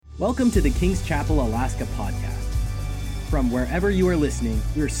Welcome to the Kings Chapel, Alaska podcast. From wherever you are listening,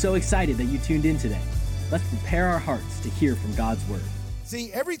 we are so excited that you tuned in today. Let's prepare our hearts to hear from God's Word.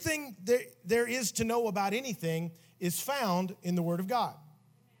 See, everything there is to know about anything is found in the Word of God.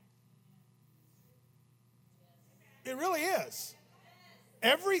 It really is.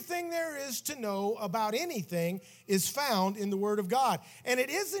 Everything there is to know about anything is found in the Word of God. And it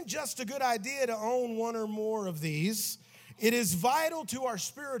isn't just a good idea to own one or more of these. It is vital to our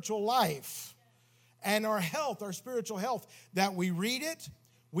spiritual life and our health, our spiritual health, that we read it,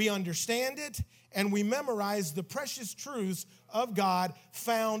 we understand it, and we memorize the precious truths of God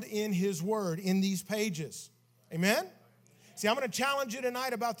found in His Word, in these pages. Amen? See, I'm going to challenge you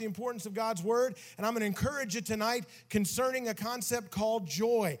tonight about the importance of God's Word, and I'm going to encourage you tonight concerning a concept called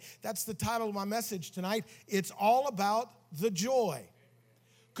joy. That's the title of my message tonight. It's all about the joy.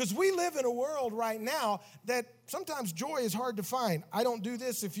 Because we live in a world right now that sometimes joy is hard to find. I don't do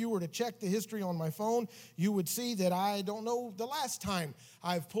this. If you were to check the history on my phone, you would see that I don't know the last time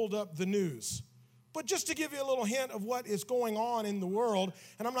I've pulled up the news. But just to give you a little hint of what is going on in the world,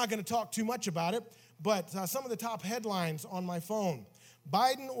 and I'm not going to talk too much about it, but some of the top headlines on my phone.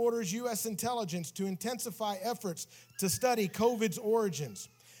 Biden orders U.S. intelligence to intensify efforts to study COVID's origins.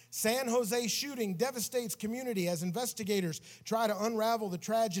 San Jose shooting devastates community as investigators try to unravel the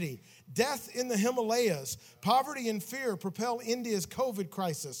tragedy. Death in the Himalayas. Poverty and fear propel India's COVID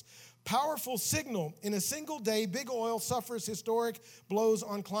crisis. Powerful signal. In a single day, big oil suffers historic blows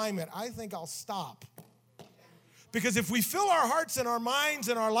on climate. I think I'll stop. Because if we fill our hearts and our minds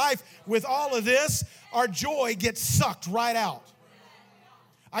and our life with all of this, our joy gets sucked right out.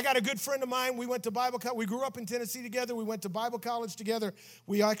 I got a good friend of mine. We went to Bible college. We grew up in Tennessee together. We went to Bible college together.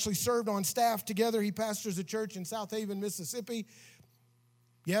 We actually served on staff together. He pastors a church in South Haven, Mississippi.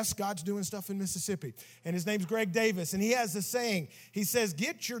 Yes, God's doing stuff in Mississippi. And his name's Greg Davis. And he has this saying. He says,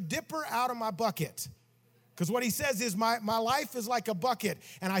 "Get your dipper out of my bucket." Because what he says is my life is like a bucket,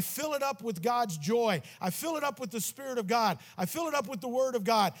 and I fill it up with God's joy. I fill it up with the Spirit of God. I fill it up with the Word of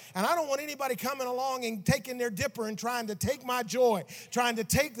God. And I don't want anybody coming along and taking their dipper and trying to take my joy, trying to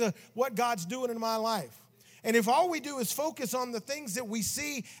take what God's doing in my life. And if all we do is focus on the things that we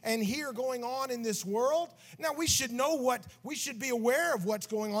see and hear going on in this world, now we should be aware of what's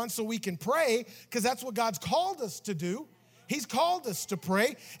going on so we can pray, because that's what God's called us to do. He's called us to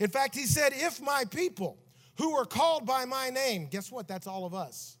pray. In fact, He said, if my people who are called by my name, guess what? That's all of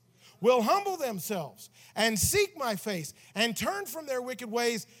us, will humble themselves and seek my face and turn from their wicked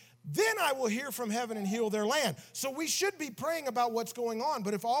ways, then I will hear from heaven and heal their land. So we should be praying about what's going on.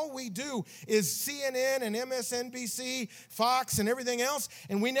 But if all we do is CNN and MSNBC, Fox and everything else,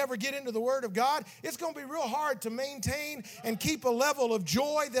 and we never get into the Word of God, it's going to be real hard to maintain and keep a level of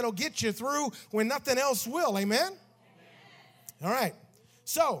joy that'll get you through when nothing else will. Amen? All right.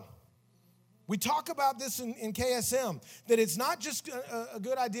 So we talk about this in KSM, that it's not just a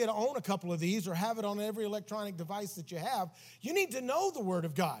good idea to own a couple of these or have it on every electronic device that you have. You need to know the Word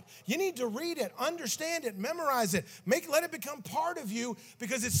of God. You need to read it, understand it, memorize it, let it become part of you,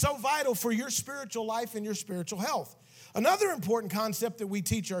 because it's so vital for your spiritual life and your spiritual health. Another important concept that we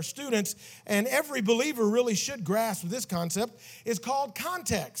teach our students, and every believer really should grasp this concept, is called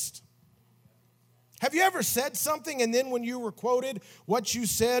context. Have you ever said something and then when you were quoted, what you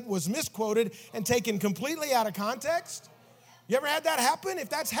said was misquoted and taken completely out of context? You ever had that happen? If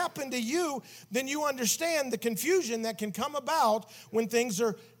that's happened to you, then you understand the confusion that can come about when things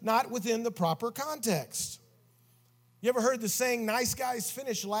are not within the proper context. You ever heard the saying, nice guys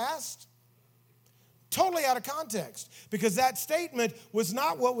finish last? Totally out of context, because that statement was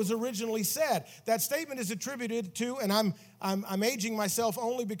not what was originally said. That statement is attributed to, and I'm aging myself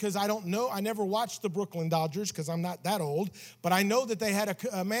only because I don't know. I never watched the Brooklyn Dodgers because I'm not that old, but I know that they had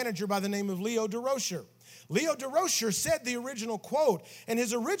a manager by the name of Leo Durocher. Leo Durocher said the original quote, and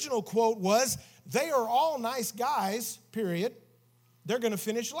his original quote was, "They are all nice guys, period. They're going to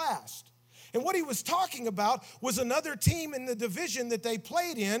finish last." And what he was talking about was another team in the division that they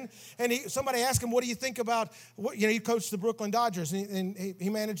played in. And somebody asked him, what do you think about, he coached the Brooklyn Dodgers, and he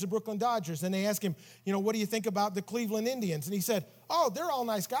managed the Brooklyn Dodgers. And they asked him, what do you think about the Cleveland Indians? And he said, they're all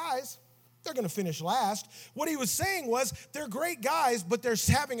nice guys. They're going to finish last. What he was saying was, they're great guys, but they're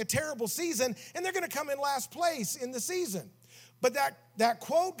having a terrible season, and they're going to come in last place in the season. But that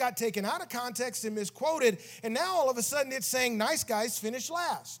quote got taken out of context and misquoted, and now all of a sudden it's saying nice guys finish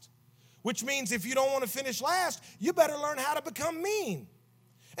last. Which means if you don't want to finish last, you better learn how to become mean.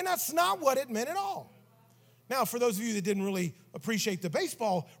 And that's not what it meant at all. Now, for those of you that didn't really appreciate the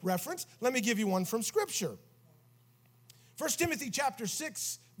baseball reference, let me give you one from Scripture. 1 Timothy chapter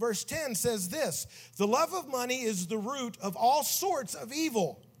 6, verse 10 says this, "The love of money is the root of all sorts of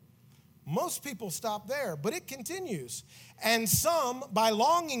evil." Most people stop there, but it continues. And some, by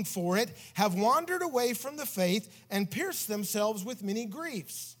longing for it, have wandered away from the faith and pierced themselves with many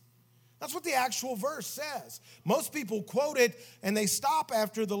griefs. That's what the actual verse says. Most people quote it and they stop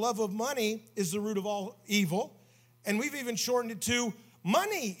after the love of money is the root of all evil. And we've even shortened it to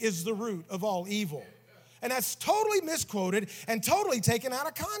money is the root of all evil. And that's totally misquoted and totally taken out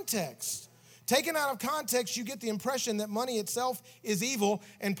of context. Taken out of context, you get the impression that money itself is evil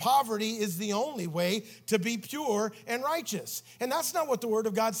and poverty is the only way to be pure and righteous. And that's not what the Word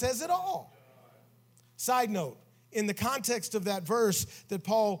of God says at all. Side note, in the context of that verse that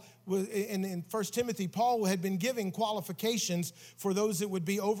Paul, in 1 Timothy, Paul had been giving qualifications for those that would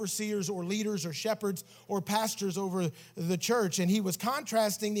be overseers or leaders or shepherds or pastors over the church. And he was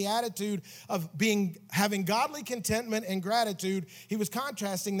contrasting the attitude of having godly contentment and gratitude. He was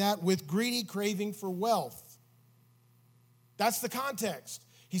contrasting that with greedy craving for wealth. That's the context.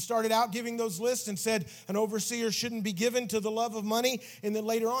 He started out giving those lists and said an overseer shouldn't be given to the love of money. And then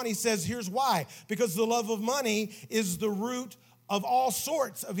later on he says, here's why. Because the love of money is the root of all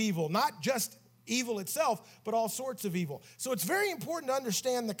sorts of evil. Not just evil itself, but all sorts of evil. So it's very important to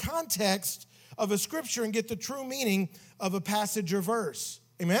understand the context of a scripture and get the true meaning of a passage or verse.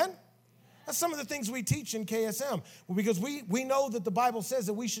 Amen? That's some of the things we teach in KSM. Because we know that the Bible says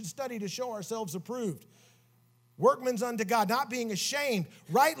that we should study to show ourselves approved. Workmen's unto God, not being ashamed,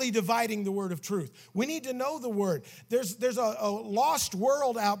 rightly dividing the word of truth. We need to know the word. There's a lost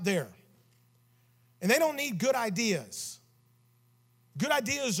world out there, and they don't need good ideas. Good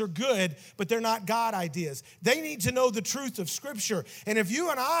ideas are good, but they're not God ideas. They need to know the truth of Scripture. And if you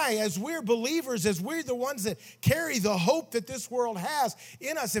and I, as we're believers, as we're the ones that carry the hope that this world has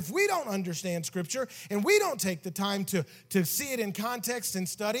in us, if we don't understand Scripture and we don't take the time to see it in context and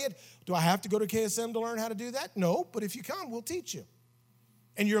study it, do I have to go to KSM to learn how to do that? No, but if you come, we'll teach you.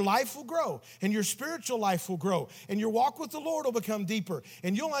 And your life will grow, and your spiritual life will grow, and your walk with the Lord will become deeper,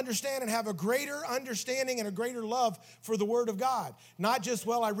 and you'll understand and have a greater understanding and a greater love for the Word of God. Not just,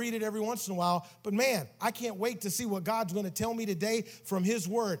 well, I read it every once in a while, but man, I can't wait to see what God's going to tell me today from His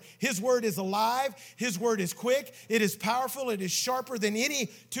Word. His Word is alive. His Word is quick. It is powerful. It is sharper than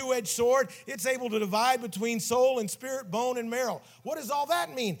any two-edged sword. It's able to divide between soul and spirit, bone and marrow. What does all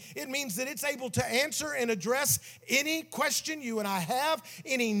that mean? It means that it's able to answer and address any question you and I have,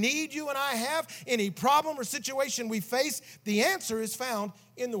 any need you and I have, any problem or situation we face. The answer is found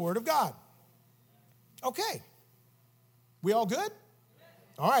in the Word of God. Okay. We all good?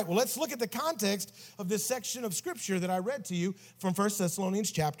 All right, well, let's look at the context of this section of Scripture that I read to you from 1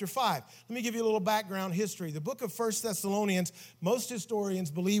 Thessalonians chapter 5. Let me give you a little background history. The book of 1 Thessalonians, most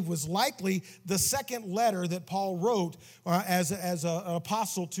historians believe, was likely the second letter that Paul wrote as an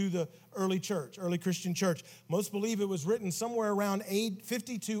apostle to the early church, early Christian church. Most believe it was written somewhere around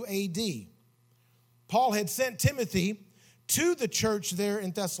 52 A.D. Paul had sent Timothy to the church there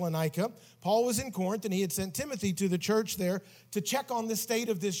in Thessalonica. Paul was in Corinth, and he had sent Timothy to the church there to check on the state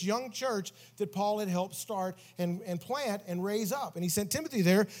of this young church that Paul had helped start and plant and raise up. And he sent Timothy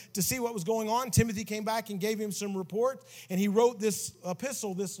there to see what was going on. Timothy came back and gave him some report, and he wrote this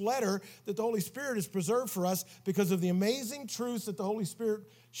epistle, this letter that the Holy Spirit has preserved for us because of the amazing truths that the Holy Spirit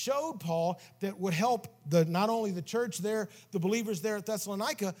showed Paul that would help not only the church there, the believers there at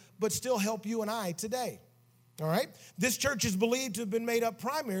Thessalonica, but still help you and I today. All right? This church is believed to have been made up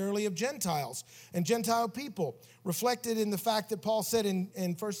primarily of Gentiles and Gentile people, reflected in the fact that Paul said in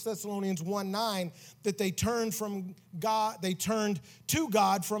 1 Thessalonians 1:9 that they turned to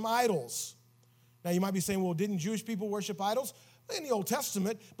God from idols. Now, you might be saying, well, didn't Jewish people worship idols? In the Old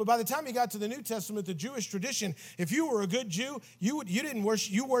Testament, but by the time you got to the New Testament, the Jewish tradition, if you were a good Jew, you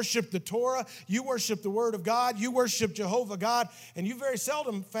worshiped the Torah, you worshiped the Word of God, you worshiped Jehovah God, and you very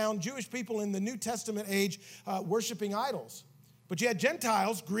seldom found Jewish people in the New Testament age worshiping idols. But you had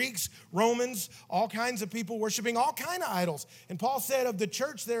Gentiles, Greeks, Romans, all kinds of people worshiping all kinds of idols. And Paul said of the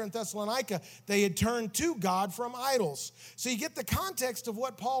church there in Thessalonica, they had turned to God from idols. So you get the context of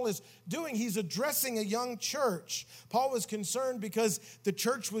what Paul is doing. He's addressing a young church. Paul was concerned because the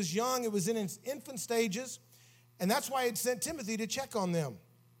church was young. It was in its infant stages. And that's why he had sent Timothy to check on them.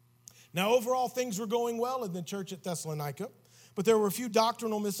 Now, overall, things were going well in the church at Thessalonica. But there were a few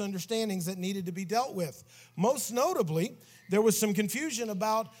doctrinal misunderstandings that needed to be dealt with. Most notably, there was some confusion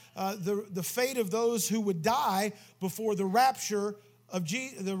about the fate of those who would die before the rapture of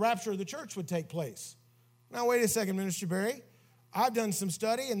the church would take place. Now, wait a second, Minister Barry. I've done some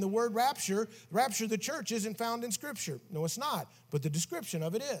study, and the word rapture of the church isn't found in Scripture. No, it's not, but the description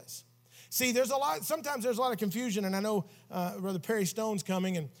of it is. See, sometimes there's a lot of confusion, and I know Brother Perry Stone's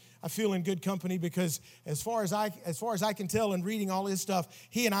coming, and I feel in good company because as far as I can tell in reading all his stuff,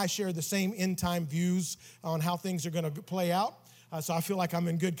 he and I share the same end time views on how things are going to play out. So I feel like I'm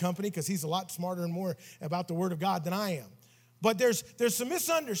in good company because he's a lot smarter and more about the Word of God than I am. But there's some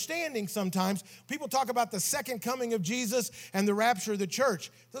misunderstanding sometimes. People talk about the second coming of Jesus and the rapture of the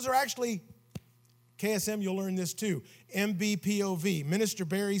church. Those are actually, KSM, you'll learn this too, MBPOV, Minister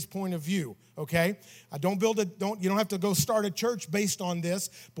Barry's point of view, okay? You don't have to go start a church based on this,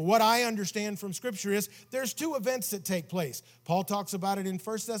 but what I understand from Scripture is there's two events that take place. Paul talks about it in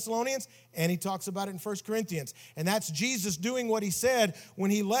 1 Thessalonians, and he talks about it in 1 Corinthians, and that's Jesus doing what he said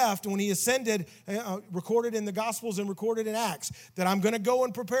when he left, when he ascended, recorded in the Gospels and recorded in Acts, that I'm going to go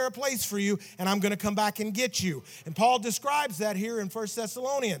and prepare a place for you, and I'm going to come back and get you. And Paul describes that here in 1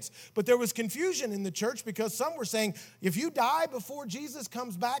 Thessalonians, but there was confusion in the church because some were saying, if you die before Jesus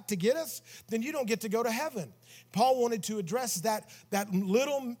comes back to get us, then you don't get to go to heaven. Paul wanted to address that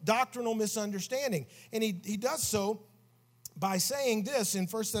little doctrinal misunderstanding. And he does so by saying this in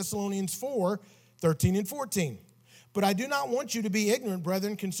 1 Thessalonians 4, 13 and 14. But I do not want you to be ignorant,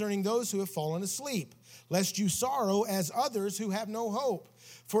 brethren, concerning those who have fallen asleep, lest you sorrow as others who have no hope.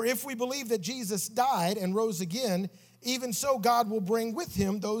 For if we believe that Jesus died and rose again, even so God will bring with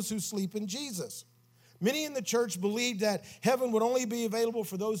him those who sleep in Jesus. Many in the church believed that heaven would only be available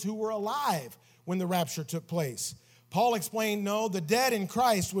for those who were alive when the rapture took place. Paul explained, no, the dead in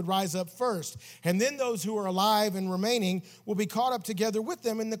Christ would rise up first, and then those who are alive and remaining will be caught up together with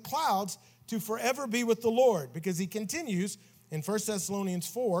them in the clouds to forever be with the Lord. Because he continues in 1 Thessalonians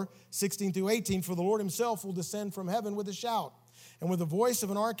 4, 16 through 18, for the Lord himself will descend from heaven with a shout, and with the voice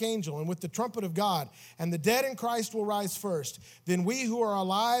of an archangel, and with the trumpet of God, and the dead in Christ will rise first. Then we who are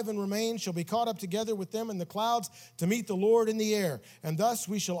alive and remain shall be caught up together with them in the clouds to meet the Lord in the air. And thus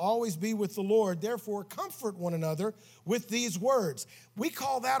we shall always be with the Lord. Therefore comfort one another with these words. We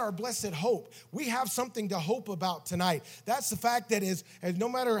call that our blessed hope. We have something to hope about tonight. That's the fact that is no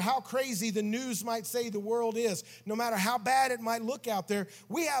matter how crazy the news might say the world is, no matter how bad it might look out there,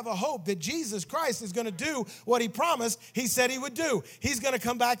 we have a hope that Jesus Christ is going to do what he promised he said he would do. He's going to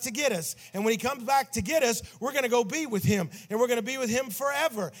come back to get us. And when he comes back to get us, we're going to go be with him. And we're going to be with him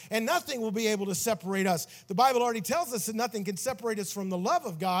forever. And nothing will be able to separate us. The Bible already tells us that nothing can separate us from the love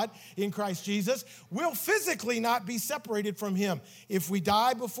of God in Christ Jesus. We'll physically not be separated from him. If we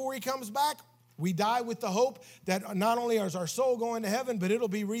die before he comes back, we die with the hope that not only is our soul going to heaven, but it'll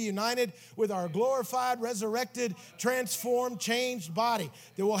be reunited with our glorified, resurrected, transformed, changed body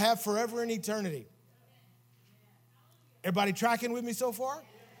that we'll have forever in eternity. Everybody tracking with me so far?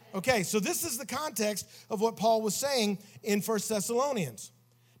 Okay, so this is the context of what Paul was saying in 1 Thessalonians.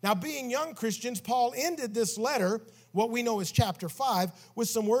 Now, being young Christians, Paul ended this letter, what we know as chapter 5, with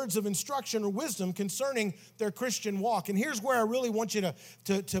some words of instruction or wisdom concerning their Christian walk. And here's where I really want you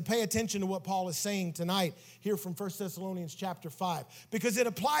to pay attention to what Paul is saying tonight here from 1 Thessalonians chapter 5, because it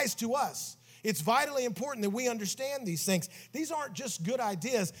applies to us. It's vitally important that we understand these things. These aren't just good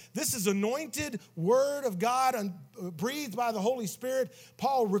ideas. This is anointed word of God, breathed by the Holy Spirit.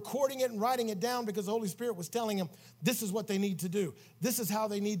 Paul recording it and writing it down because the Holy Spirit was telling him this is what they need to do. This is how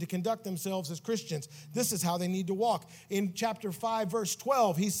they need to conduct themselves as Christians. This is how they need to walk. In chapter 5, verse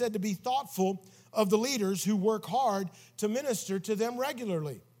 12, he said to be thoughtful of the leaders who work hard to minister to them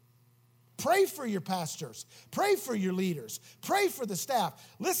regularly. Pray for your pastors. Pray for your leaders. Pray for the staff.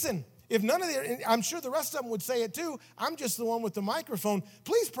 Listen, if none of I'm sure the rest of them would say it too. I'm just the one with the microphone.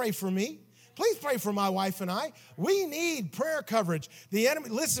 Please pray for me. Please pray for my wife and I. We need prayer coverage. The enemy,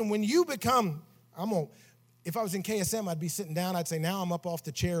 listen, when you become, if I was in KSM, I'd be sitting down. I'd say, now I'm up off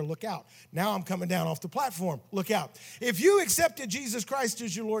the chair, look out. Now I'm coming down off the platform, look out. If you accepted Jesus Christ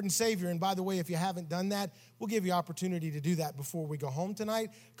as your Lord and Savior, and by the way, if you haven't done that, we'll give you opportunity to do that before we go home tonight,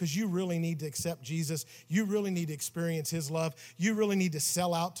 because you really need to accept Jesus. You really need to experience his love. You really need to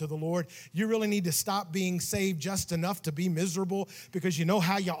sell out to the Lord. You really need to stop being saved just enough to be miserable because you know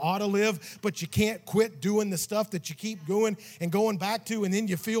how you ought to live, but you can't quit doing the stuff that you keep doing and going back to, and then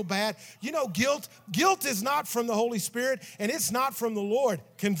you feel bad. You know, guilt is not from the Holy Spirit, and it's not from the Lord.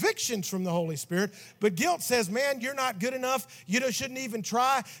 Conviction's from the Holy Spirit, but guilt says, man, you're not good enough. You shouldn't even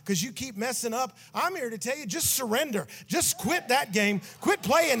try because you keep messing up. I'm here to tell you, just surrender. Just quit that game. Quit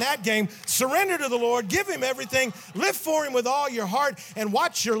playing that game. Surrender to the Lord. Give him everything. Live for him with all your heart and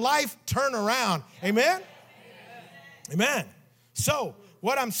watch your life turn around. Amen? Amen. So,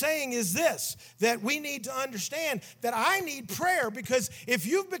 what I'm saying is this, that we need to understand that I need prayer, because if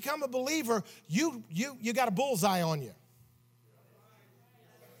you've become a believer, you got a bullseye on you.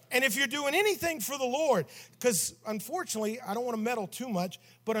 And if you're doing anything for the Lord, because unfortunately, I don't want to meddle too much,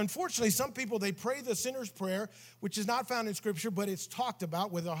 but unfortunately, some people, they pray the sinner's prayer, which is not found in Scripture, but it's talked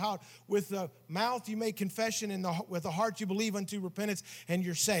about. With the mouth you make confession, and with the heart you believe unto repentance, and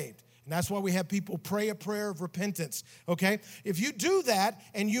you're saved. And that's why we have people pray a prayer of repentance, okay? If you do that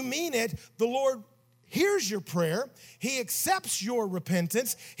and you mean it, the Lord hears your prayer, he accepts your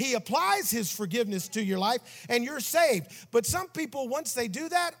repentance, he applies his forgiveness to your life, and you're saved. But some people, once they do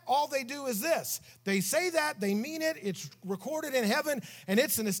that, all they do is this. They say that, they mean it, it's recorded in heaven, and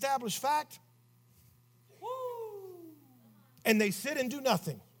it's an established fact. And they sit and do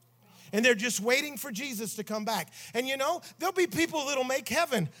nothing. And they're just waiting for Jesus to come back. And you know, there'll be people that'll make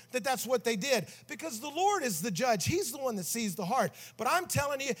heaven that's what they did. Because the Lord is the judge. He's the one that sees the heart. But I'm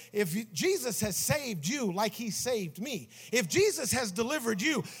telling you, if Jesus has saved you like he saved me, if Jesus has delivered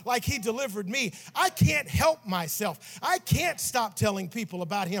you like he delivered me, I can't help myself. I can't stop telling people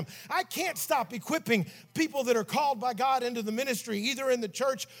about him. I can't stop equipping people that are called by God into the ministry, either in the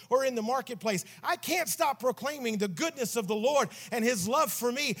church or in the marketplace. I can't stop proclaiming the goodness of the Lord and his love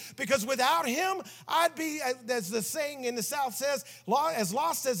for me, because without him, I'd be, as the saying in the South says, as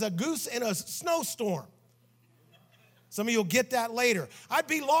lost as a goose in a snowstorm. Some of you will get that later. I'd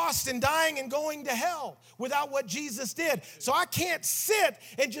be lost and dying and going to hell without what Jesus did. So I can't sit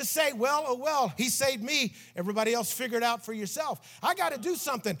and just say, well, oh well, he saved me. Everybody else figure it out for yourself. I got to do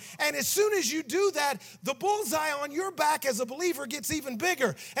something. And as soon as you do that, the bullseye on your back as a believer gets even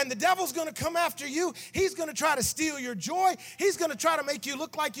bigger. And the devil's going to come after you. He's going to try to steal your joy. He's going to try to make you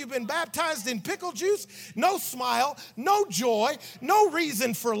look like you've been baptized in pickle juice. No smile, no joy, no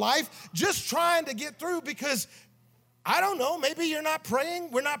reason for life. Just trying to get through because I don't know, maybe you're not praying.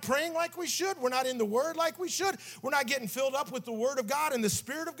 We're not praying like we should. We're not in the Word like we should. We're not getting filled up with the Word of God and the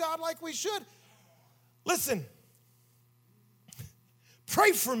Spirit of God like we should. Listen,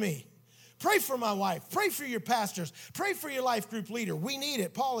 pray for me. Pray for my wife. Pray for your pastors. Pray for your life group leader. We need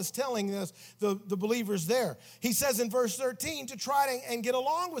it. Paul is telling us, the believers there. He says in verse 13 to try and get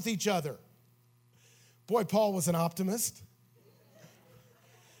along with each other. Boy, Paul was an optimist.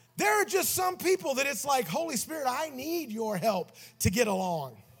 There are just some people that it's like, Holy Spirit, I need your help to get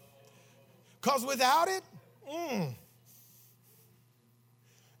along. Because without it,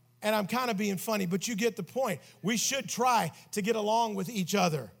 And I'm kind of being funny, but you get the point. We should try to get along with each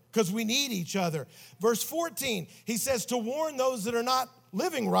other because we need each other. Verse 14, he says to warn those that are not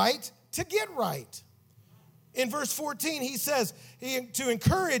living right to get right. In verse 14, he says to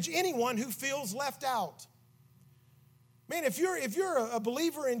encourage anyone who feels left out. Man, if you're a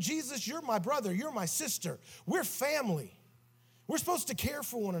believer in Jesus, you're my brother, you're my sister. We're family. We're supposed to care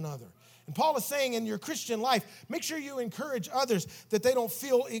for one another. And Paul is saying in your Christian life, make sure you encourage others that they don't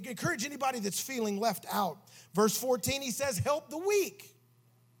encourage anybody that's feeling left out. Verse 14, he says, help the weak.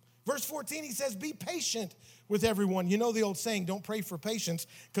 Verse 14, he says, be patient with everyone. You know the old saying, don't pray for patience,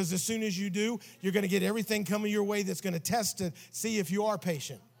 because as soon as you do, you're going to get everything coming your way that's going to test to see if you are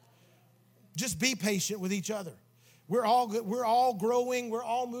patient. Just be patient with each other. We're all growing. We're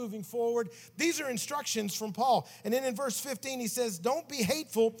all moving forward. These are instructions from Paul. And then in verse 15, he says, don't be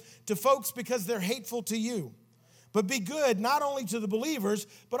hateful to folks because they're hateful to you, but be good not only to the believers,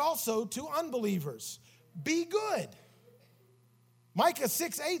 but also to unbelievers. Be good. Micah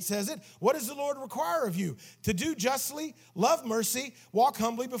 6:8 says it. What does the Lord require of you? To do justly, love mercy, walk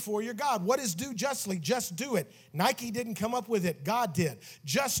humbly before your God. What is do justly? Just do it. Nike didn't come up with it. God did.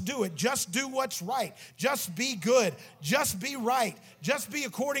 Just do it. Just do what's right. Just be good. Just be right. Just be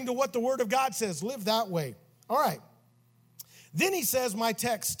according to what the Word of God says. Live that way. All right. Then he says, my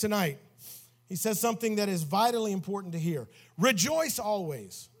text tonight, he says something that is vitally important to hear. Rejoice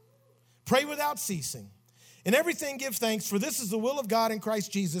always. Pray without ceasing. In everything give thanks, for this is the will of God in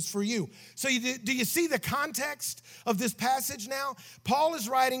Christ Jesus for you. So do you see the context of this passage now? Paul is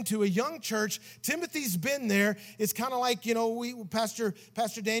writing to a young church. Timothy's been there. It's kind of like,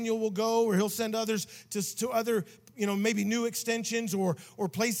 Pastor Daniel will go, or he'll send others to other, maybe new extensions or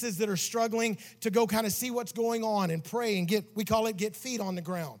places that are struggling to go kind of see what's going on and pray and we call it get feet on the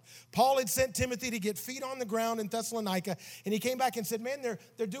ground. Paul had sent Timothy to get feet on the ground in Thessalonica, and he came back and said, man,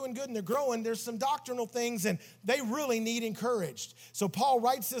 they're doing good and they're growing. There's some doctrinal things, and they really need encouraged. So Paul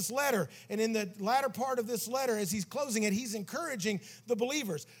writes this letter, and in the latter part of this letter, as he's closing it, he's encouraging the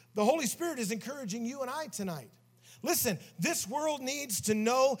believers. The Holy Spirit is encouraging you and I tonight. Listen, this world needs to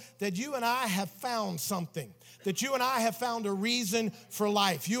know that you and I have found something, that you and I have found a reason for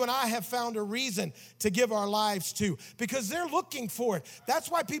life. You and I have found a reason to give our lives to, because they're looking for it.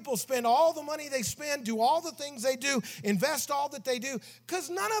 That's why people spend all the money they spend, do all the things they do, invest all that they do, because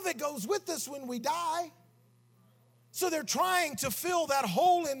none of it goes with us when we die. So they're trying to fill that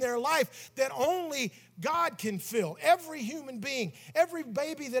hole in their life that only God can fill. Every human being, every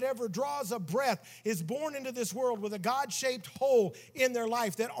baby that ever draws a breath is born into this world with a God-shaped hole in their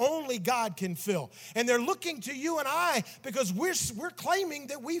life that only God can fill. And they're looking to you and I because we're claiming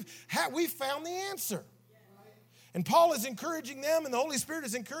that we've found the answer. And Paul is encouraging them, and the Holy Spirit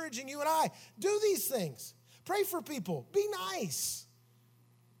is encouraging you and I. Do these things. Pray for people. Be nice.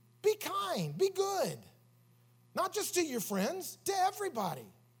 Be kind. Be good. Not just to your friends, to everybody.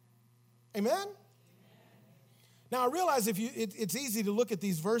 Amen? Now, I realize it's easy to look at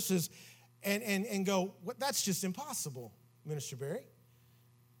these verses and go, that's just impossible, Minister Barry.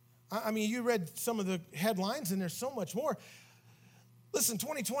 I mean, you read some of the headlines, and there's so much more. Listen,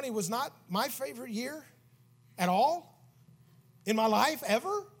 2020 was not my favorite year at all in my life,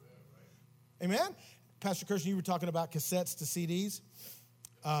 ever. Amen? Pastor Kirsten, you were talking about cassettes to CDs.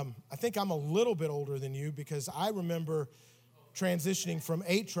 I think I'm a little bit older than you because I remember transitioning from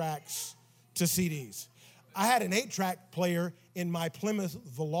 8-tracks to CDs. I had an 8-track player in my Plymouth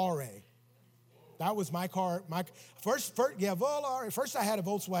Volare. That was my car. Volare. First I had a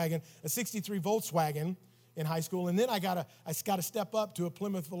Volkswagen, a 63 Volkswagen in high school, and then I got to step up to a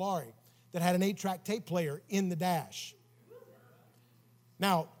Plymouth Volare that had an 8-track tape player in the dash.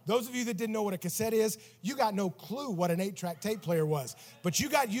 Now, those of you that didn't know what a cassette is, you got no clue what an 8-track tape player was. But you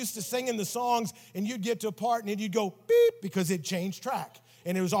got used to singing the songs, and you'd get to a part, and then you'd go beep because it changed track.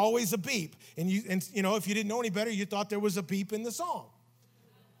 And it was always a beep. And you know, if you didn't know any better, you thought there was a beep in the song.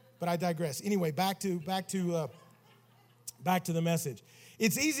 But I digress. Anyway, back to the message.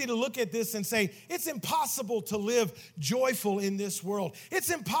 It's easy to look at this and say, it's impossible to live joyful in this world.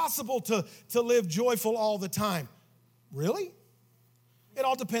 It's impossible to live joyful all the time. Really? It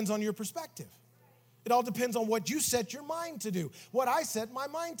all depends on your perspective. It all depends on what you set your mind to do, what I set my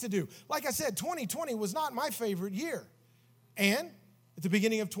mind to do. Like I said, 2020 was not my favorite year. And at the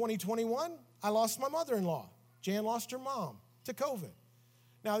beginning of 2021, I lost my mother-in-law. Jan lost her mom to COVID.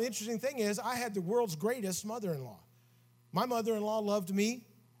 Now, the interesting thing is I had the world's greatest mother-in-law. My mother-in-law loved me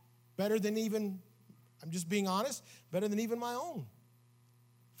better than even, I'm just being honest, better than even my own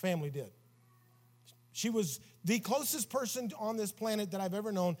family did. She was the closest person on this planet that I've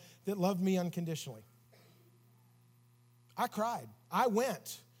ever known that loved me unconditionally. I cried. I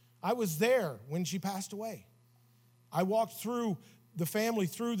went. I was there when she passed away. I walked through the family,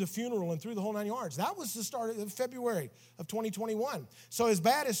 through the funeral, and through the whole 9 yards. That was the start of February of 2021. So as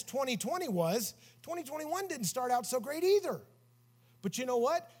bad as 2020 was, 2021 didn't start out so great either. But you know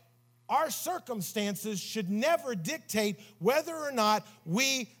what? Our circumstances should never dictate whether or not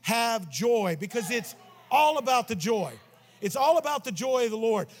we have joy, because it's all about the joy. It's all about the joy of the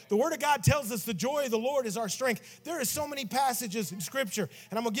Lord. The Word of God tells us the joy of the Lord is our strength. There are so many passages in Scripture,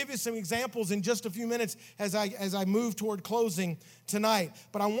 and I'm going to give you some examples in just a few minutes as I move toward closing tonight.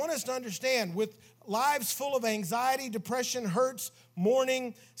 But I want us to understand, with lives full of anxiety, depression, hurts,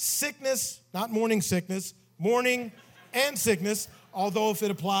 mourning, sickness, not morning sickness, mourning and sickness, although if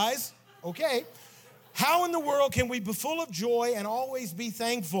it applies, okay. How in the world can we be full of joy and always be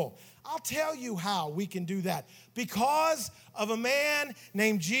thankful? I'll tell you how we can do that. Because of a man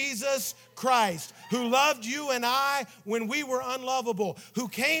named Jesus Christ, who loved you and I when we were unlovable, who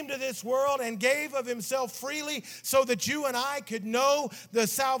came to this world and gave of himself freely so that you and I could know the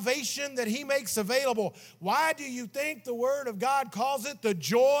salvation that he makes available. Why do you think the Word of God calls it the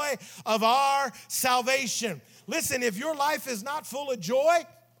joy of our salvation? Listen, if your life is not full of joy,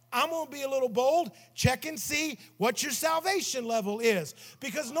 I'm going to be a little bold. Check and see what your salvation level is.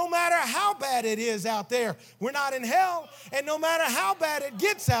 Because no matter how bad it is out there, we're not in hell. And no matter how bad it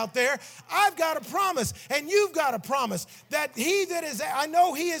gets out there, I've got a promise, and you've got a promise, that I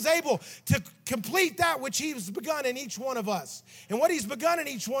know he is able to complete that which he's begun in each one of us. And what he's begun in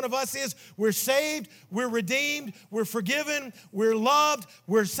each one of us is we're saved, we're redeemed, we're forgiven, we're loved,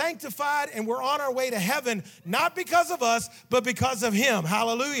 we're sanctified, and we're on our way to heaven, not because of us, but because of him.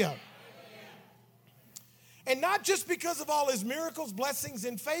 Hallelujah. And not just because of all his miracles, blessings,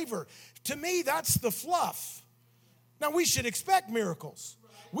 and favor. To me, that's the fluff. Now, we should expect miracles.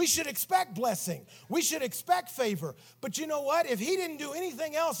 We should expect blessing. We should expect favor. But you know what? If he didn't do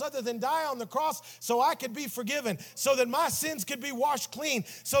anything else other than die on the cross so I could be forgiven, so that my sins could be washed clean,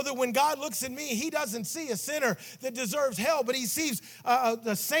 so that when God looks at me, he doesn't see a sinner that deserves hell, but he sees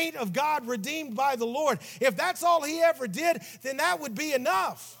the saint of God redeemed by the Lord. If that's all he ever did, then that would be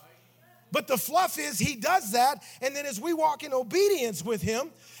enough. But the fluff is he does that, and then as we walk in obedience with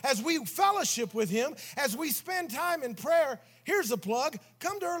him, as we fellowship with him, as we spend time in prayer, here's a plug,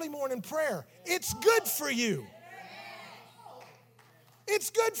 come to early morning prayer. It's good for you. It's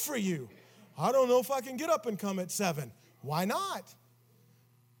good for you. I don't know if I can get up and come at 7. Why not?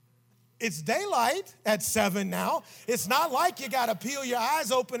 It's daylight at 7 now. It's not like you got to peel your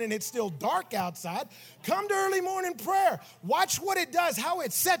eyes open and it's still dark outside. Come to early morning prayer. Watch what it does, how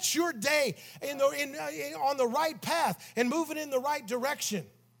it sets your day on the right path and moving in the right direction.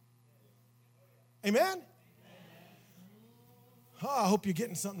 Amen? Oh, I hope you're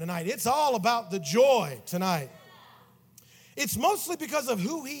getting something tonight. It's all about the joy tonight. It's mostly because of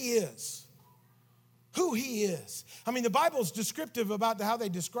who he is. Who he is. I mean, the Bible's descriptive about how they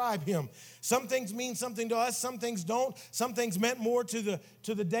describe him. Some things mean something to us, some things don't. Some things meant more to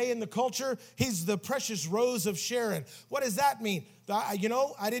the day and the culture. He's the precious rose of Sharon. What does that mean? I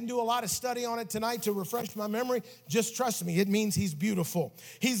didn't do a lot of study on it tonight to refresh my memory. Just trust me, it means he's beautiful.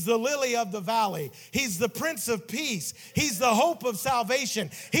 He's the lily of the valley. He's the Prince of Peace. He's the hope of salvation.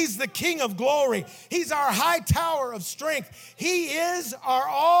 He's the King of glory. He's our high tower of strength. He is our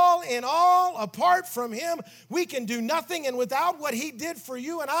all in all. Apart from him, we can do nothing. And without what he did for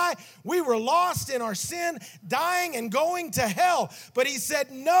you and I, we were lost in our sin, dying and going to hell. But he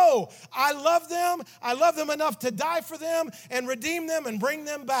said, no, I love them. I love them enough to die for them and redeem them and bring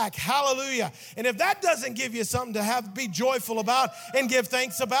them back. Hallelujah. And if that doesn't give you something to be joyful about and give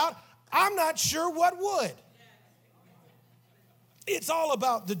thanks about, I'm not sure what would. It's all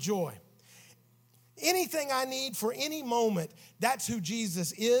about the joy. Anything I need for any moment, that's who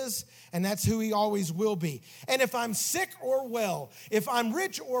Jesus is, and that's who he always will be. And if I'm sick or well, if I'm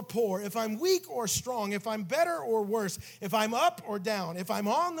rich or poor, if I'm weak or strong, if I'm better or worse, if I'm up or down, if I'm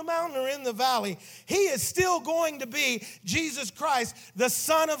on the mountain or in the valley, he is still going to be Jesus Christ, the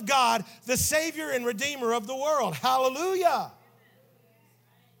Son of God, the Savior and Redeemer of the world. Hallelujah.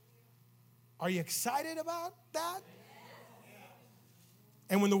 Are you excited about that?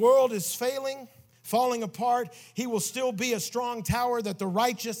 And when the world is falling apart, he will still be a strong tower that the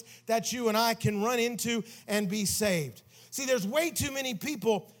righteous, that you and I can run into and be saved. See, there's way too many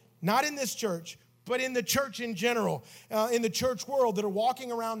people, not in this church, but in the church in general, in the church world, that are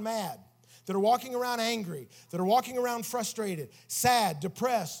walking around mad, that are walking around angry, that are walking around frustrated, sad,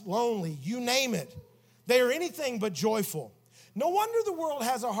 depressed, lonely, you name it. They are anything but joyful. No wonder the world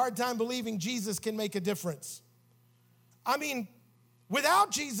has a hard time believing Jesus can make a difference. I mean,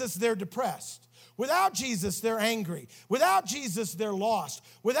 without Jesus, they're depressed. Without Jesus, they're angry. Without Jesus, they're lost.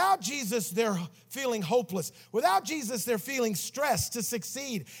 Without Jesus, they're feeling hopeless. Without Jesus, they're feeling stressed to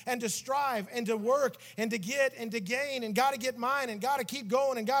succeed and to strive and to work and to get and to gain and got to get mine and got to keep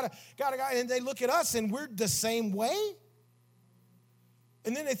going and got to. And they look at us and we're the same way.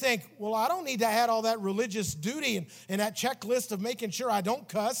 And then they think, well, I don't need to add all that religious duty and that checklist of making sure I don't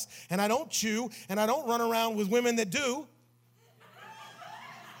cuss and I don't chew and I don't run around with women that do.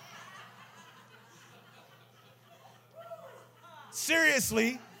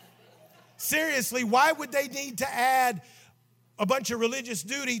 Seriously, why would they need to add a bunch of religious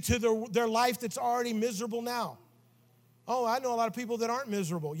duty to their life that's already miserable now? Oh, I know a lot of people that aren't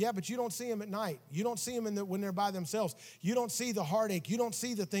miserable. Yeah, but you don't see them at night. You don't see them when they're by themselves. You don't see the heartache. You don't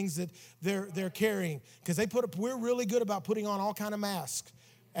see the things that they're carrying. Because we're really good about putting on all kind of masks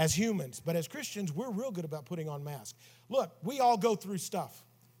as humans. But as Christians, we're real good about putting on masks. Look, we all go through stuff.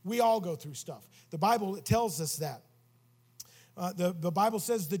 We all go through stuff. The Bible tells us that. The Bible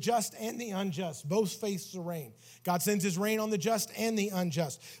says the just and the unjust both face the rain. God sends his rain on the just and the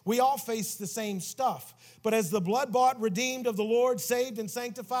unjust. We all face the same stuff. But as the blood-bought, redeemed of the Lord, saved and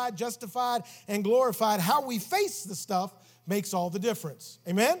sanctified, justified and glorified, how we face the stuff makes all the difference.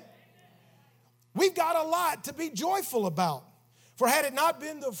 Amen? We've got a lot to be joyful about. For had it not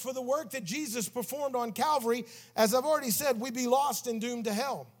been for the work that Jesus performed on Calvary, as I've already said, we'd be lost and doomed to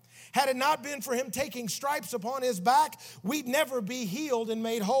hell. Had it not been for him taking stripes upon his back, we'd never be healed and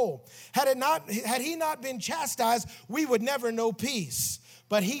made whole. Had he not been chastised, we would never know peace.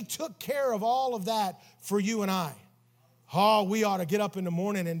 But he took care of all of that for you and I. Oh, we ought to get up in the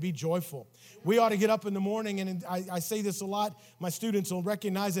morning and be joyful. We ought to get up in the morning, and I say this a lot. My students will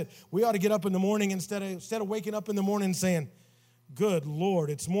recognize it. We ought to get up in the morning instead of waking up in the morning and saying, good Lord,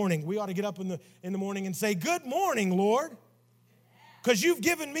 it's morning. We ought to get up in the morning and say, good morning, Lord. Because you've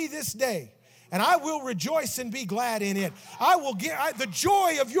given me this day, and I will rejoice and be glad in it. The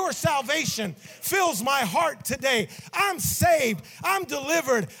joy of your salvation fills my heart today. I'm saved. I'm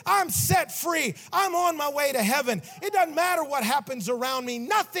delivered. I'm set free. I'm on my way to heaven. It doesn't matter what happens around me.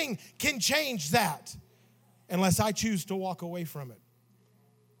 Nothing can change that unless I choose to walk away from it.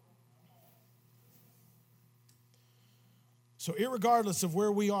 So irregardless of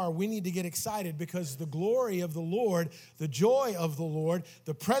where we are, we need to get excited because the glory of the Lord, the joy of the Lord,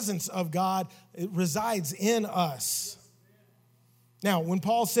 the presence of God, it resides in us. Now, when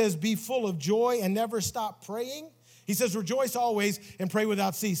Paul says be full of joy and never stop praying, he says rejoice always and pray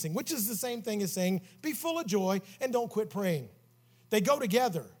without ceasing, which is the same thing as saying be full of joy and don't quit praying. They go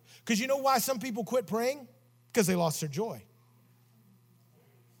together. Because you know why some people quit praying? Because they lost their joy.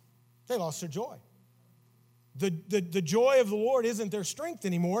 They lost their joy. The joy of the Lord isn't their strength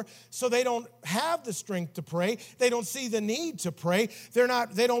anymore, so they don't have the strength to pray. They don't see the need to pray. They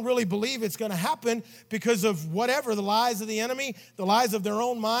don't really believe it's going to happen because of whatever, the lies of the enemy, the lies of their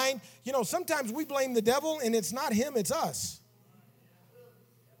own mind. You know, sometimes we blame the devil, and it's not him, it's us.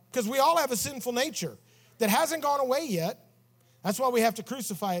 Because we all have a sinful nature that hasn't gone away yet. That's why we have to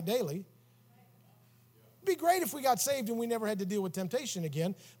crucify it daily. It'd be great if we got saved and we never had to deal with temptation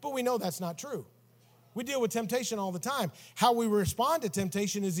again, but we know that's not true. We deal with temptation all the time. How we respond to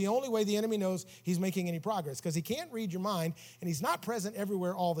temptation is the only way the enemy knows he's making any progress, because he can't read your mind, and he's not present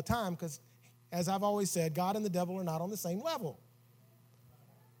everywhere all the time, because, as I've always said, God and the devil are not on the same level.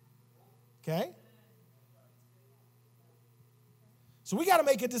 Okay? So we got to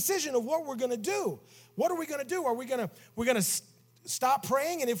make a decision of what we're going to do. What are we going to do? We're going to stop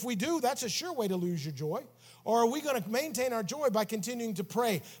praying, and if we do, that's a sure way to lose your joy. Or are we going to maintain our joy by continuing to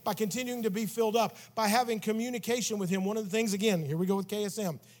pray, by continuing to be filled up, by having communication with him? One of the things, again, here we go with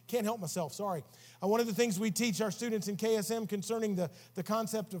KSM. Can't help myself, sorry. One of the things we teach our students in KSM concerning the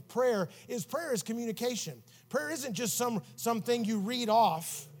concept of prayer is communication. Prayer isn't just something you read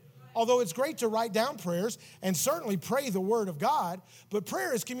off, although it's great to write down prayers and certainly pray the word of God, but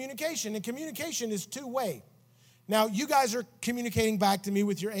prayer is communication, and communication is two-way. Now, you guys are communicating back to me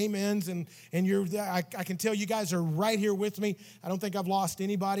with your amens, and I can tell you guys are right here with me. I don't think I've lost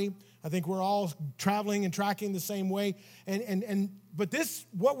anybody. I think we're all traveling and tracking the same way. But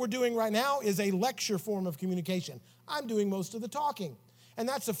what we're doing right now is a lecture form of communication. I'm doing most of the talking, and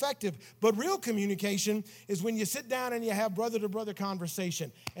that's effective. But real communication is when you sit down and you have brother-to-brother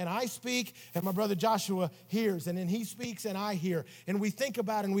conversation, and I speak, and my brother Joshua hears, and then he speaks, and I hear, and we think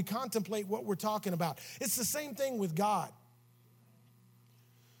about and we contemplate what we're talking about. It's the same thing with God.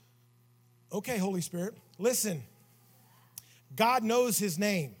 Okay, Holy Spirit, listen. God knows his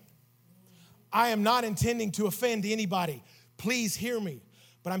name. I am not intending to offend anybody. Please hear me.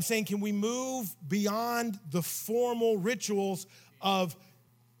 But I'm saying, can we move beyond the formal rituals of,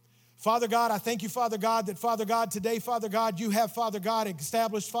 Father God, I thank you, Father God, that, Father God, today, Father God, you have, Father God,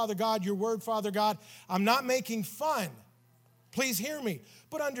 established, Father God, your word, Father God. I'm not making fun. Please hear me.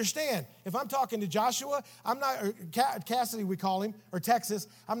 But understand, if I'm talking to Joshua, I'm not, or Cassidy we call him, or Texas,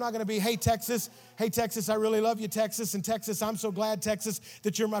 I'm not going to be, hey, Texas, I really love you, Texas, and Texas, I'm so glad, Texas,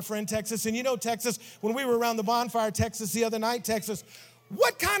 that you're my friend, Texas. And you know, Texas, when we were around the bonfire, Texas, the other night, Texas,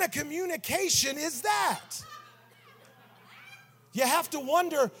 what kind of communication is that? You have to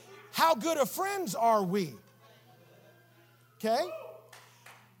wonder, how good of friends are we? Okay?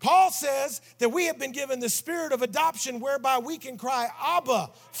 Paul says that we have been given the spirit of adoption whereby we can cry,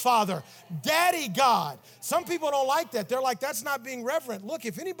 Abba, Father, Daddy, God. Some people don't like that. They're like, that's not being reverent. Look,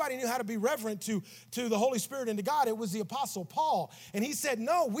 if anybody knew how to be reverent to the Holy Spirit and to God, it was the Apostle Paul. And he said,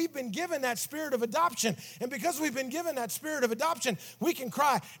 no, we've been given that spirit of adoption. And because we've been given that spirit of adoption, we can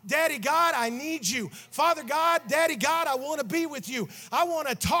cry, Daddy, God, I need you. Father God, Daddy, God, I want to be with you. I want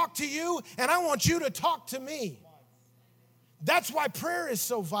to talk to you, and I want you to talk to me. That's why prayer is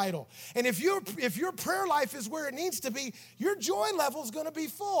so vital. And if your prayer life is where it needs to be, your joy level is going to be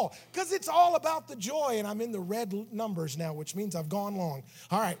full, because it's all about the joy. And I'm in the red numbers now, which means I've gone long.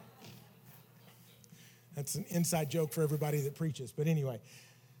 All right. That's an inside joke for everybody that preaches. But anyway.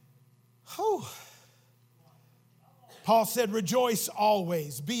 Whew. Paul said, rejoice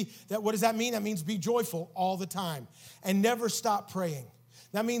always. What does that mean? That means be joyful all the time and never stop praying.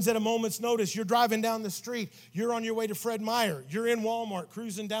 That means at a moment's notice, you're driving down the street, you're on your way to Fred Meyer, you're in Walmart,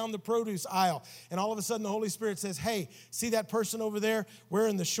 cruising down the produce aisle, and all of a sudden the Holy Spirit says, hey, see that person over there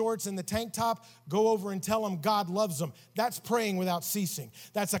wearing the shorts and the tank top? Go over and tell them God loves them. That's praying without ceasing.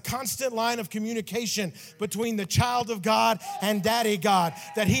 That's a constant line of communication between the child of God and Daddy God,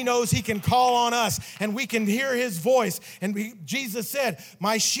 that he knows he can call on us and we can hear his voice. And Jesus said,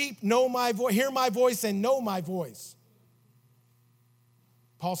 my sheep know my voice, hear my voice and know my voice.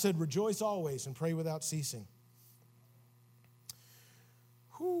 Paul said, rejoice always and pray without ceasing.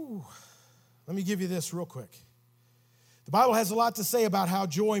 Whew. Let me give you this real quick. The Bible has a lot to say about how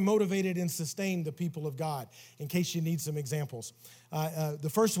joy motivated and sustained the people of God, in case you need some examples. The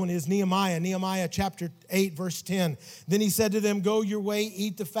first one is Nehemiah chapter 8, verse 10. Then he said to them, go your way,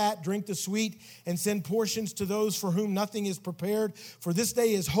 eat the fat, drink the sweet, and send portions to those for whom nothing is prepared. For this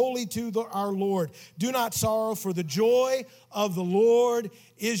day is holy to our Lord. Do not sorrow, for the joy of the Lord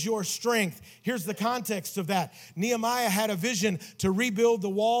is your strength. Here's the context of that. Nehemiah had a vision to rebuild the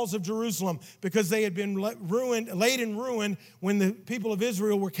walls of Jerusalem because they had been laid in ruin when the people of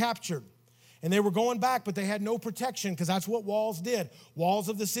Israel were captured. And they were going back, but they had no protection because that's what walls did. Walls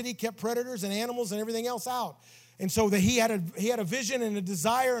of the city kept predators and animals and everything else out. And so he had a vision and a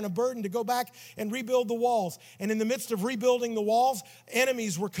desire and a burden to go back and rebuild the walls. And in the midst of rebuilding the walls,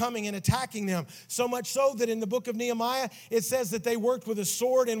 enemies were coming and attacking them. So much so that in the book of Nehemiah, it says that they worked with a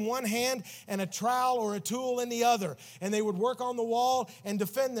sword in one hand and a trowel or a tool in the other. And they would work on the wall and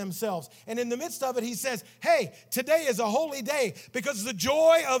defend themselves. And in the midst of it, he says, hey, today is a holy day because the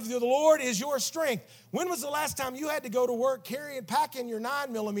joy of the Lord is your strength. When was the last time you had to go to work packing your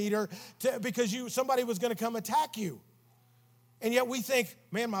 9mm because somebody was going to come attack you? And yet we think,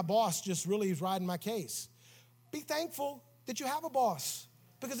 man, my boss just really is riding my case. Be thankful that you have a boss.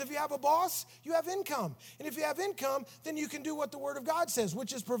 Because if you have a boss, you have income. And if you have income, then you can do what the Word of God says,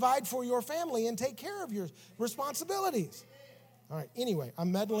 which is provide for your family and take care of your responsibilities. All right, anyway,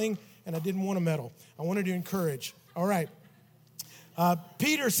 I'm meddling, and I didn't want to meddle. I wanted to encourage. All right.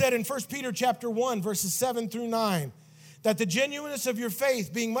 Peter said in 1 Peter chapter 1, verses 7 through 9, that the genuineness of your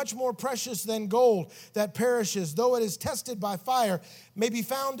faith, being much more precious than gold that perishes, though it is tested by fire, may be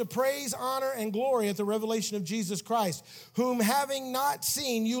found to praise, honor, and glory at the revelation of Jesus Christ, whom having not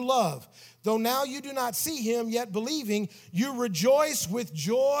seen you love. Though now you do not see him, yet believing, you rejoice with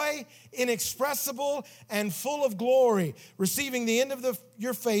joy inexpressible and full of glory, receiving the end of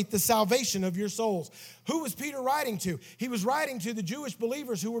your faith, the salvation of your souls. Who was Peter writing to? He was writing to the Jewish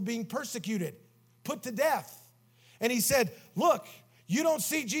believers who were being persecuted, put to death. And he said, look, you don't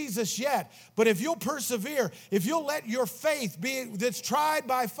see Jesus yet, but if you'll persevere, if you'll let your faith be that's tried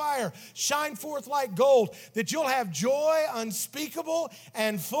by fire shine forth like gold, that you'll have joy unspeakable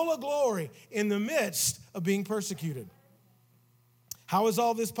and full of glory in the midst of being persecuted. How is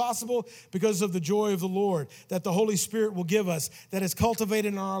all this possible? Because of the joy of the Lord that the Holy Spirit will give us, that is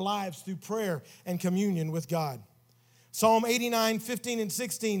cultivated in our lives through prayer and communion with God. Psalm 89, 15 and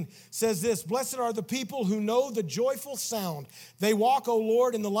 16 says this, blessed are the people who know the joyful sound. They walk, O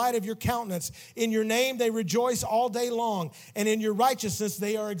Lord, in the light of your countenance. In your name they rejoice all day long, and in your righteousness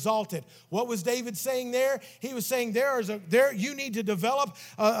they are exalted. What was David saying there? He was saying you need to develop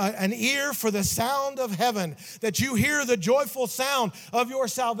an ear for the sound of heaven, that you hear the joyful sound of your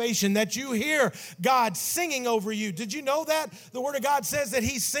salvation, that you hear God singing over you. Did you know that? The Word of God says that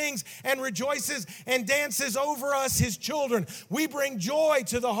he sings and rejoices and dances over us, his children. We bring joy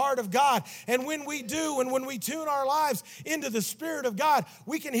to the heart of God. And when we do, and when we tune our lives into the Spirit of God,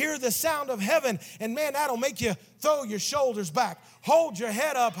 we can hear the sound of heaven. And man, that'll make you throw your shoulders back, hold your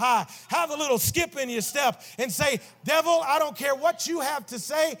head up high, have a little skip in your step and say, devil, I don't care what you have to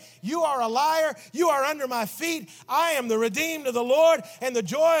say. You are a liar. You are under my feet. I am the redeemed of the Lord, and the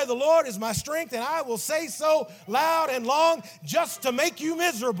joy of the Lord is my strength. And I will say so loud and long just to make you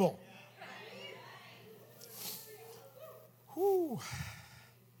miserable. Whew.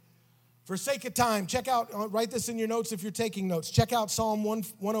 For sake of time, write this in your notes if you're taking notes. Check out Psalm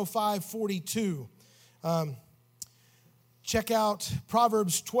 105, 42. Check out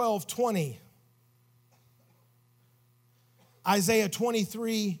Proverbs 12, 20. Isaiah 12,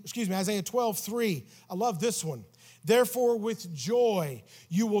 3. I love this one. Therefore, with joy,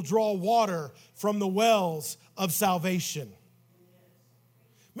 you will draw water from the wells of salvation.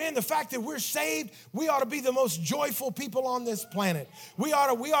 Man, the fact that we're saved, we ought to be the most joyful people on this planet. We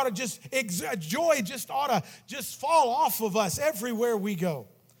ought to just, joy just ought to just fall off of us everywhere we go.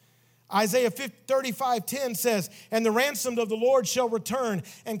 Isaiah 35:10 says, and the ransomed of the Lord shall return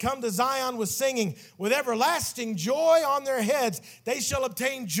and come to Zion with singing. With everlasting joy on their heads, they shall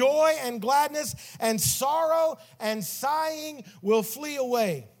obtain joy and gladness, and sorrow and sighing will flee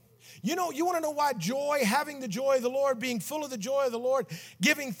away. You know, you want to know why joy, having the joy of the Lord, being full of the joy of the Lord,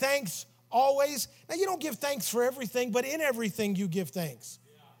 giving thanks always. Now, you don't give thanks for everything, but in everything you give thanks.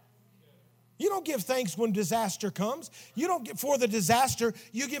 You don't give thanks when disaster comes. You don't give for the disaster.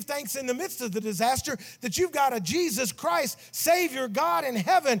 You give thanks in the midst of the disaster that you've got a Jesus Christ, Savior, God in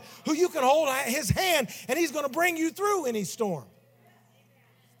heaven, who you can hold his hand, and he's going to bring you through any storm.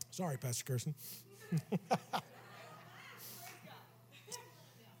 Sorry, Pastor Kirsten.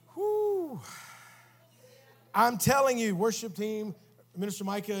 Whew. I'm telling you, worship team, Minister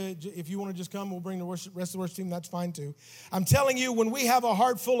Micah, if you want to just come, we'll bring the rest of the worship team. That's fine too. I'm telling you, when we have a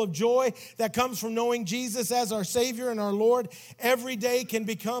heart full of joy that comes from knowing Jesus as our Savior and our Lord, every day can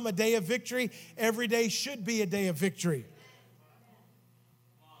become a day of victory. Every day should be a day of victory.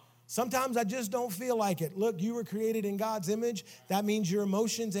 Sometimes I just don't feel like it. Look, you were created in God's image. That means your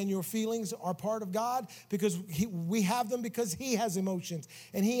emotions and your feelings are part of God because we have them because He has emotions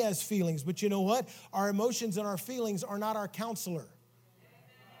and He has feelings. But you know what? Our emotions and our feelings are not our counselor.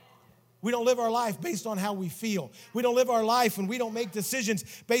 We don't live our life based on how we feel. We don't live our life and we don't make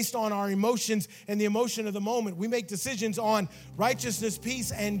decisions based on our emotions and the emotion of the moment. We make decisions on righteousness,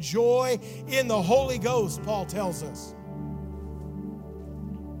 peace, and joy in the Holy Ghost, Paul tells us.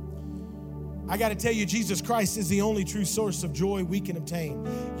 I got to tell you, Jesus Christ is the only true source of joy we can obtain.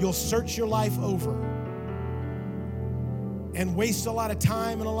 You'll search your life over and waste a lot of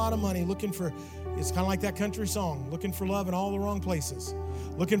time and a lot of money looking for, it's kind of like that country song, looking for love in all the wrong places,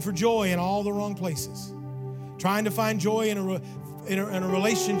 looking for joy in all the wrong places, trying to find joy in a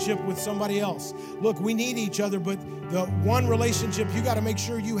relationship with somebody else. Look, we need each other, but the one relationship you got to make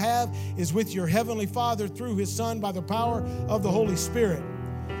sure you have is with your Heavenly Father through His Son by the power of the Holy Spirit.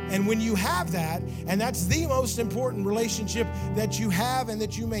 And when you have that, and that's the most important relationship that you have and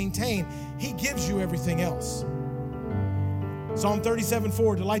that you maintain, He gives you everything else. Psalm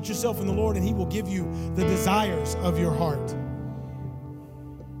 37:4, delight yourself in the Lord and He will give you the desires of your heart.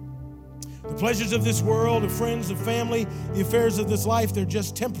 The pleasures of this world, of friends, of family, the affairs of this life, they're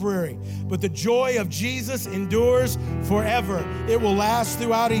just temporary. But the joy of Jesus endures forever. It will last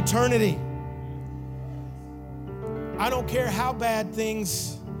throughout eternity. I don't care how bad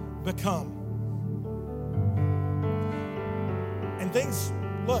things become. And things,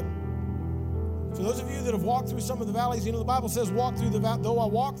 look, for those of you that have walked through some of the valleys, you know the Bible says, though I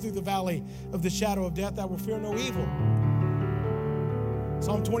walk through the valley of the shadow of death, I will fear no evil.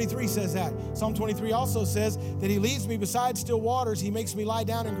 Psalm 23 says that. Psalm 23 also says that He leads me beside still waters. He makes me lie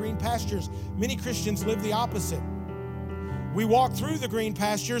down in green pastures. Many Christians live the opposite. We walk through the green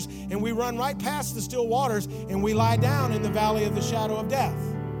pastures and we run right past the still waters and we lie down in the valley of the shadow of death.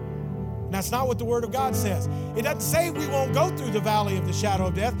 That's not what the Word of God says. It doesn't say we won't go through the valley of the shadow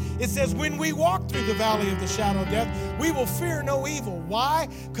of death. It says when we walk through the valley of the shadow of death, we will fear no evil. Why?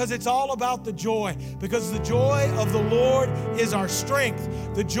 Because it's all about the joy. Because the joy of the Lord is our strength.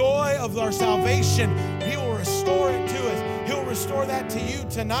 The joy of our salvation, He will restore it to us. He'll restore that to you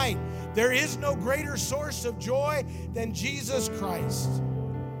tonight. There is no greater source of joy than Jesus Christ.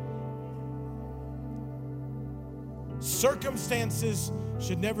 Circumstances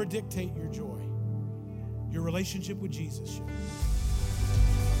should never dictate your joy. Your relationship with Jesus should.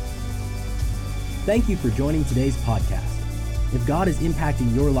 Thank you for joining today's podcast. If God is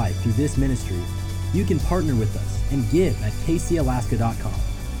impacting your life through this ministry, you can partner with us and give at kcalaska.com.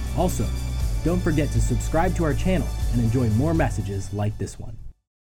 Also, don't forget to subscribe to our channel and enjoy more messages like this one.